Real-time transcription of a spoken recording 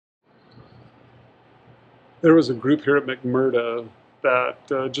There was a group here at McMurdo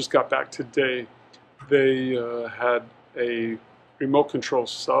that just got back today. They had a remote control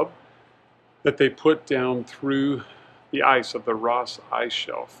sub that they put down through the ice of the Ross ice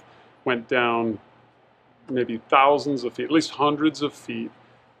shelf. Went down maybe thousands of feet, at least hundreds of feet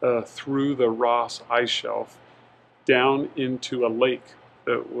through the Ross ice shelf down into a lake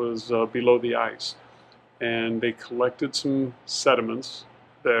that was below the ice. And they collected some sediments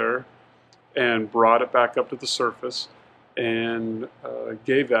there and brought it back up to the surface and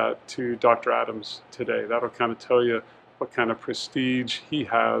gave that to Dr. Adams today. That'll kind of tell you what kind of prestige he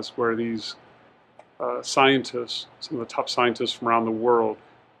has, where these scientists, some of the top scientists from around the world,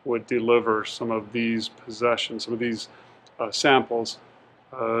 would deliver some of these possessions, some of these samples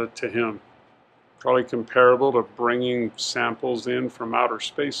to him. Probably comparable to bringing samples in from outer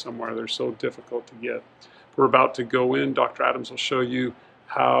space somewhere. They're so difficult to get. We're about to go in. Dr. Adams will show you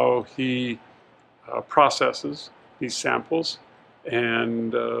how he processes these samples,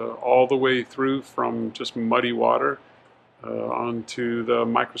 and all the way through from just muddy water onto the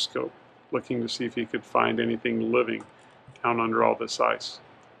microscope, looking to see if he could find anything living down under all this ice.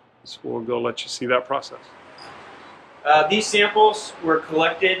 So we'll go let you see that process. These samples were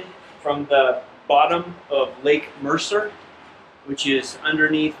collected from the bottom of Lake Mercer, which is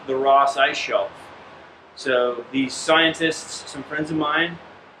underneath the Ross ice shelf. So these scientists, some friends of mine,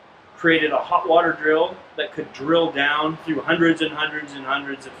 created a hot water drill that could drill down through hundreds and hundreds and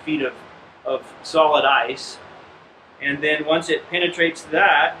hundreds of feet of solid ice. And then once it penetrates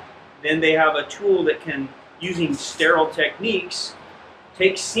that, then they have a tool that can, using sterile techniques,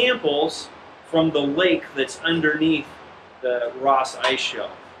 take samples from the lake that's underneath the Ross ice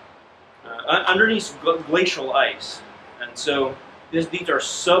shelf, underneath glacial ice. And so these are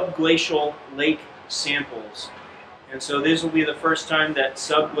subglacial lake samples. And so this will be the first time that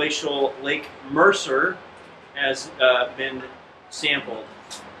subglacial Lake Mercer has been sampled.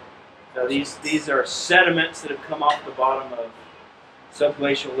 So these are sediments that have come off the bottom of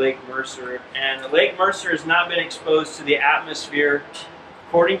subglacial Lake Mercer. And Lake Mercer has not been exposed to the atmosphere,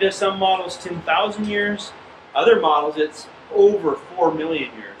 according to some models, 10,000 years. Other models, it's over 4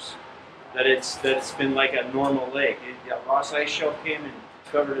 million years that it's been like a normal lake. The Ross ice shelf came and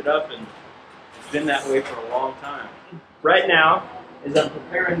covered it up, and it's been that way for a long time. Right now, as I'm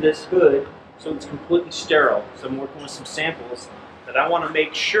preparing this hood, so it's completely sterile, so I'm working with some samples that I want to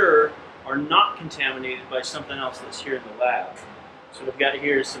make sure are not contaminated by something else that's here in the lab. So what I've got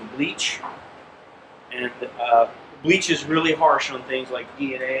here is some bleach, and bleach is really harsh on things like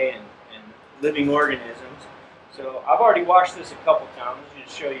DNA and living organisms. So I've already washed this a couple times. I'll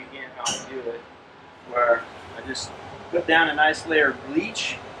just show you again how I do it, where I just put down a nice layer of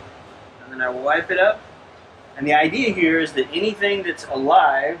bleach, and then I wipe it up. And the idea here is that anything that's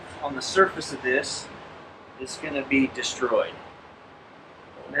alive on the surface of this is going to be destroyed.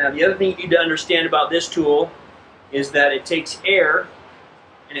 Now, the other thing you need to understand about this tool is that it takes air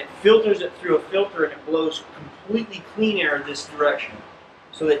and it filters it through a filter, and it blows completely clean air this direction,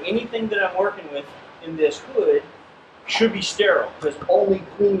 so that anything that I'm working with in this hood should be sterile, because only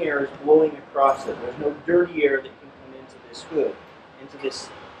clean air is blowing across it. There's no dirty air that can come into this hood, into this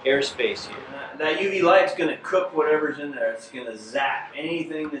airspace here. That UV light's going to cook whatever's in there. It's going to zap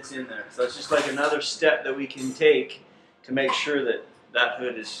anything that's in there. So it's just like another step that we can take to make sure that that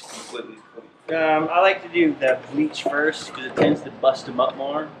hood is completely clean. I like to do the bleach first, because it tends to bust them up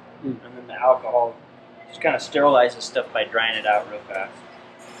more, and then the alcohol just kind of sterilizes stuff by drying it out real fast.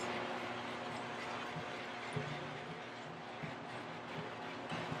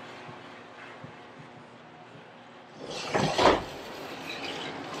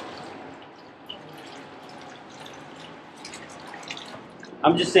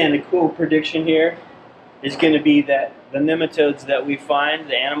 I'm just saying the cool prediction here is going to be that the nematodes that we find,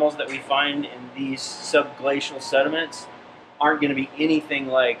 the animals that we find in these subglacial sediments, aren't going to be anything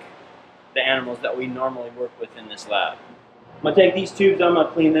like the animals that we normally work with in this lab. I'm going to take these tubes, I'm going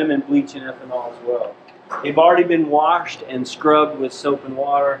to clean them in bleach and ethanol as well. They've already been washed and scrubbed with soap and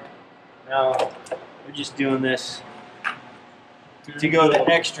water. Now we're just doing this to go the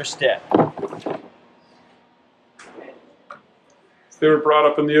extra step. They were brought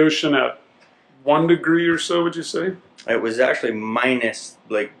up in the ocean at 1 degree or so, would you say? It was actually minus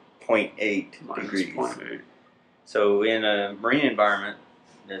like 0.8 degrees. 0.8. So in a marine environment,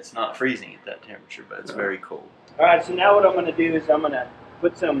 it's not freezing at that temperature, but it's very cold. All right, so now what I'm going to do is I'm going to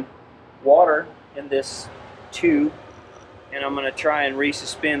put some water in this tube, and I'm going to try and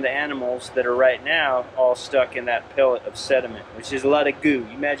resuspend the animals that are right now all stuck in that pellet of sediment, which is a lot of goo.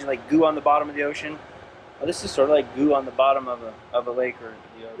 You imagine like goo on the bottom of the ocean? Well, this is sort of like goo on the bottom of a lake or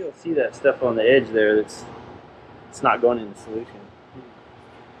the ocean. You'll see that stuff on the edge there that's it's not going into solution.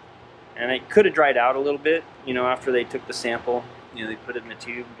 And it could have dried out a little bit, you know, after they took the sample. You know, they put it in the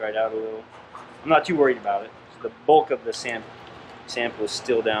tube, dried out a little. I'm not too worried about it. So the bulk of the sample is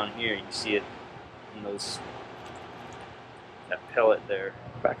still down here. You can see it in that pellet there.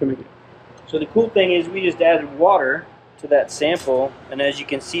 Back in again. So the cool thing is we just added water to that sample, and as you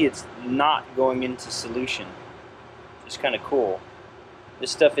can see, it's not going into solution. It's kind of cool.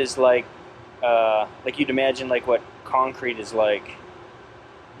 This stuff is like you'd imagine like what concrete is like.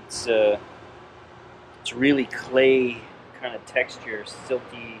 It's really clay kind of texture,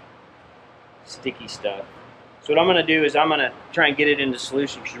 silty, sticky stuff. So what I'm going to do is I'm going to try and get it into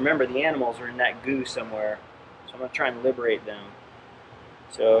solution, because remember the animals are in that goo somewhere. So I'm going to try and liberate them.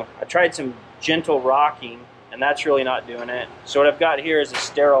 So I tried some gentle rocking, and that's really not doing it. So what I've got here is a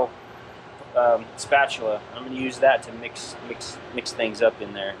sterile spatula. I'm going to use that to mix things up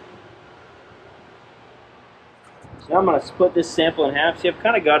in there. So now I'm going to split this sample in half. See, I've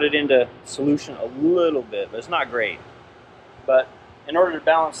kind of got it into solution a little bit, but it's not great. But in order to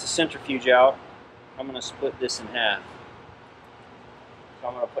balance the centrifuge out, I'm going to split this in half. So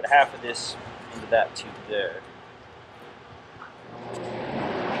I'm going to put half of this into that tube there.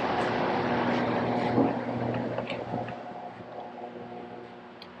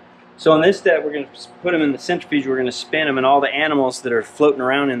 So on this step, we're going to put them in the centrifuge, we're going to spin them, and all the animals that are floating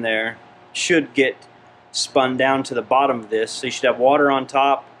around in there should get spun down to the bottom of this. So you should have water on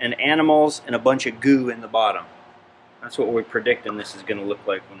top and animals and a bunch of goo in the bottom. That's what we're predicting this is going to look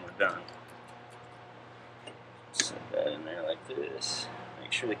like when we're done. Set that in there like this.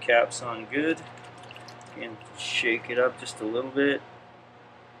 Make sure the cap's on good. Again, shake it up just a little bit.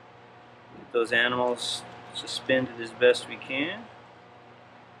 Get those animals suspended as best we can.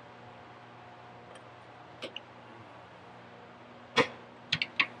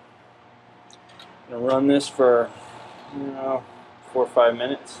 I'm going to run this for, 4 or 5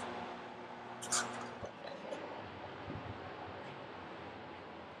 minutes.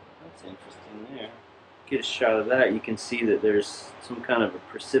 That's interesting there. Get a shot of that, you can see that there's some kind of a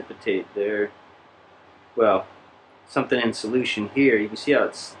precipitate there. Well, something in solution here. You can see how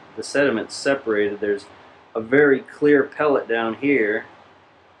the sediment's separated. There's a very clear pellet down here,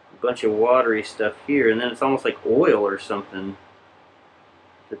 a bunch of watery stuff here, and then it's almost like oil or something.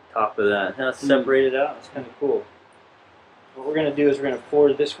 The top of that. Now it's separated out. It's kind of cool. What we're going to do is we're going to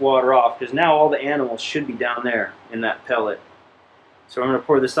pour this water off, because now all the animals should be down there in that pellet. So I'm going to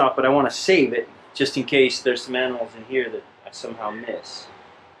pour this off, but I want to save it just in case there's some animals in here that I somehow miss.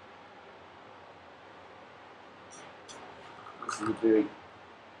 This is a very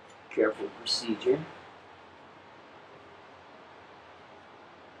careful procedure.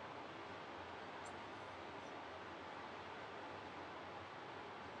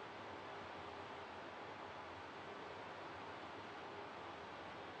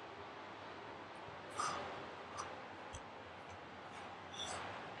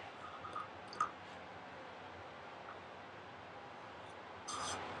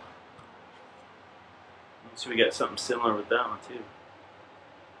 So we got something similar with that one too.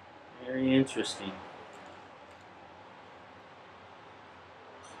 Very interesting.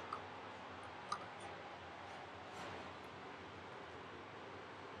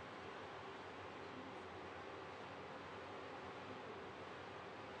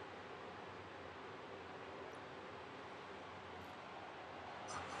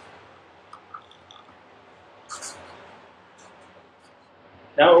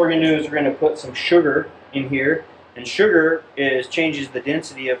 Now what we're going to do is we're going to put some sugar in here, and sugar changes the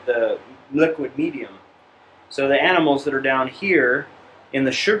density of the liquid medium. So the animals that are down here in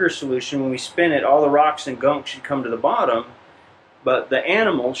the sugar solution, when we spin it, all the rocks and gunk should come to the bottom, but the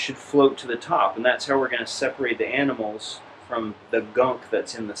animals should float to the top, and that's how we're going to separate the animals from the gunk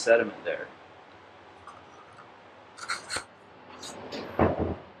that's in the sediment there.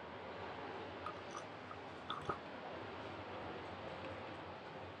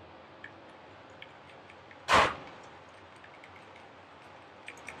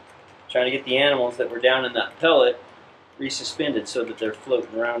 Trying to get the animals that were down in that pellet resuspended so that they're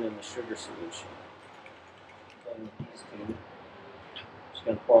floating around in the sugar solution. Just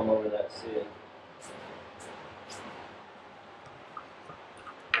going to pour them over that sieve.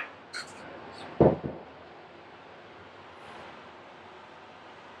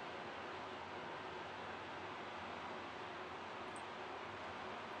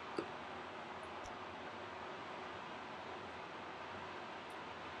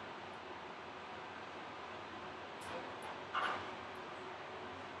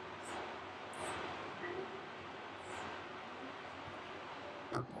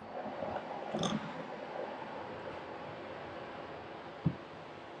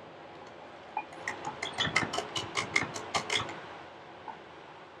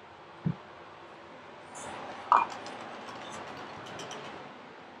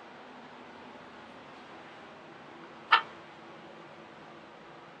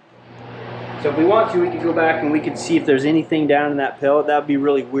 So if we want to, we could go back and we could see if there's anything down in that pellet. That would be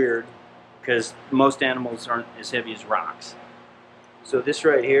really weird because most animals aren't as heavy as rocks. So this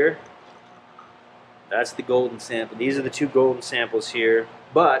right here, that's the golden sample. These are the 2 golden samples here.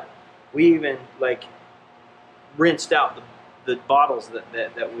 But we even like rinsed out the bottles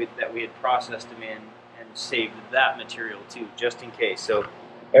that we had processed them in and saved that material too, just in case. So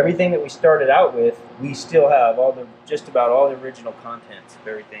everything that we started out with, we still have just about all the original contents of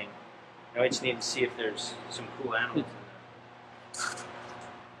everything. Now I just need to see if there's some cool animals in there.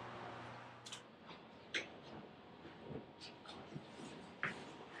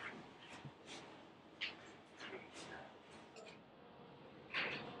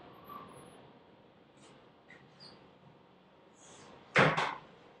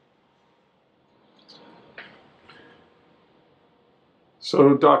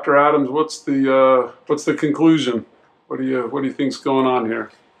 So, Dr. Adams, what's the conclusion? What do you think's going on here?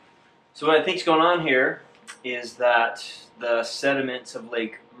 So what I think's going on here is that the sediments of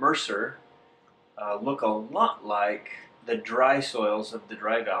Lake Mercer look a lot like the dry soils of the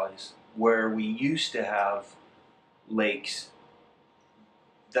dry valleys, where we used to have lakes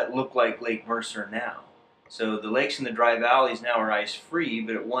that look like Lake Mercer now. So the lakes in the dry valleys now are ice-free,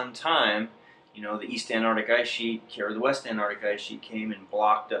 but at one time, you know, the East Antarctic ice sheet or the West Antarctic ice sheet came and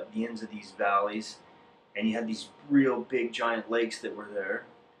blocked up the ends of these valleys, and you had these real big giant lakes that were there,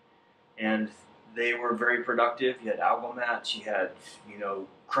 and they were very productive. You had algal mats, you had, you know,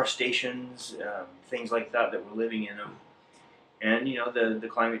 crustaceans, things like that were living in them. And you know, the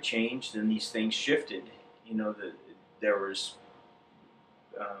climate changed and these things shifted. You know, there was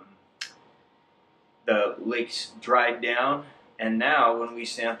the lakes dried down, and now when we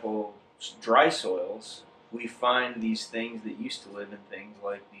sample dry soils, we find these things that used to live in things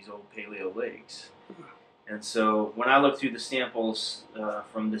like these old paleo lakes. And so when I look through the samples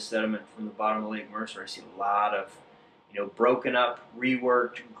from this sediment from the bottom of Lake Mercer, I see a lot of, you know, broken up,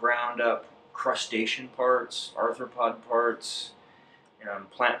 reworked, ground up crustacean parts, arthropod parts,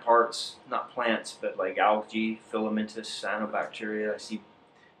 plant parts, not plants, but like algae, filamentous cyanobacteria. I see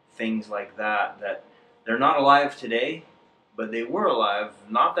things like that they're not alive today, but they were alive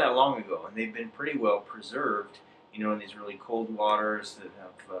not that long ago, and they've been pretty well preserved, you know, in these really cold waters that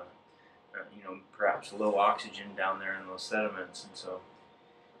have, you know, perhaps low oxygen down there in those sediments, and so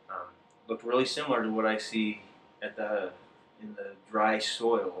look really similar to what I see in the dry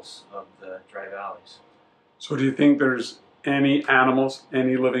soils of the dry valleys. So do you think there's any animals,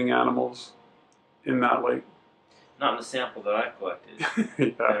 any living animals in that lake? Not in the sample that I collected.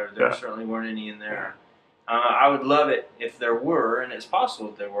 Yeah, there certainly weren't any in there. I would love it if there were, and it's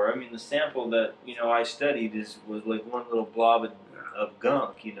possible that there were. I mean, the sample that, you know, I studied was like one little blob of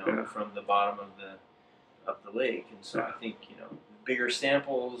gunk, you know, from the bottom of the lake, and so I think, you know, bigger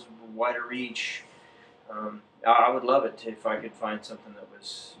samples, wider reach. I would love it if I could find something that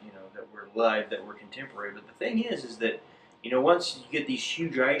was, you know, that were live, that were contemporary. But the thing is that, you know, once you get these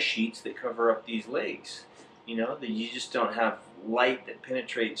huge ice sheets that cover up these lakes, you know, that you just don't have light that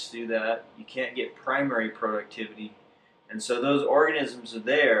penetrates through that. You can't get primary productivity. And so those organisms are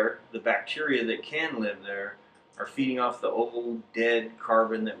there, the bacteria that can live there, are feeding off the old dead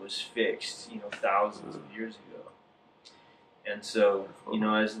carbon that was fixed, you know, thousands of years ago. And so, you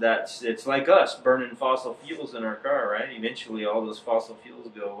know, it's like us burning fossil fuels in our car, right? Eventually all those fossil fuels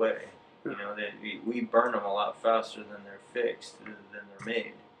go away. You know, we burn them a lot faster than they're fixed, than they're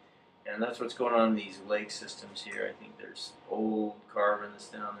made. And that's what's going on in these lake systems here. I think there's old carbon that's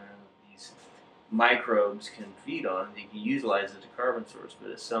down there and these microbes can feed on. They can utilize it as a carbon source, but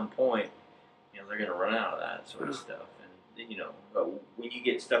at some point, you know, they're going to run out of that sort of stuff. And, you know, but when you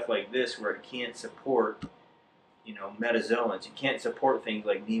get stuff like this where it can't support, you know, metazoans, you can't support things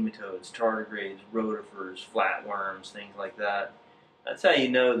like nematodes, tardigrades, rotifers, flatworms, things like that. That's how you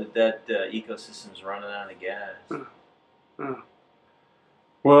know that ecosystem's running out of gas.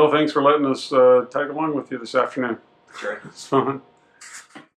 Well, thanks for letting us tag along with you this afternoon. Sure. It's fun.